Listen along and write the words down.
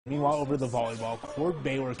Meanwhile, over the volleyball court,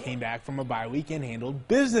 Baylor came back from a bye week and handled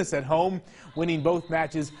business at home, winning both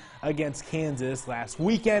matches against Kansas last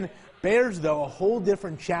weekend. Bears, though, a whole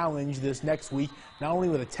different challenge this next week, not only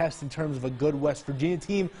with a test in terms of a good West Virginia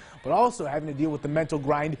team, but also having to deal with the mental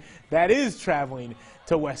grind that is traveling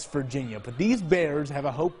to West Virginia. But these Bears have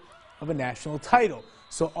a hope of a national title.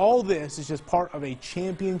 So all this is just part of a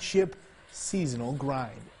championship seasonal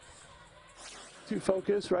grind. To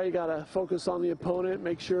focus, right? You got to focus on the opponent,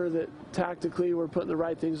 make sure that tactically we're putting the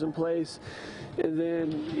right things in place. And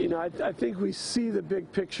then, you know, I think we see the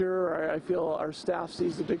big picture. I feel our staff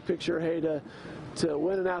sees the big picture. Hey, to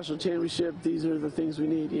win a national championship, these are the things we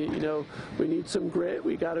need. You know, we need some grit.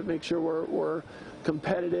 We got to make sure we're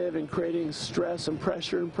competitive and creating stress and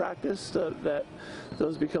pressure in practice so that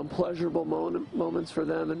those become pleasurable moments for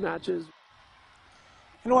them in matches.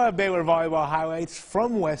 And we'll have Baylor volleyball highlights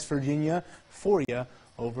from West Virginia for you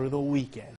over the weekend.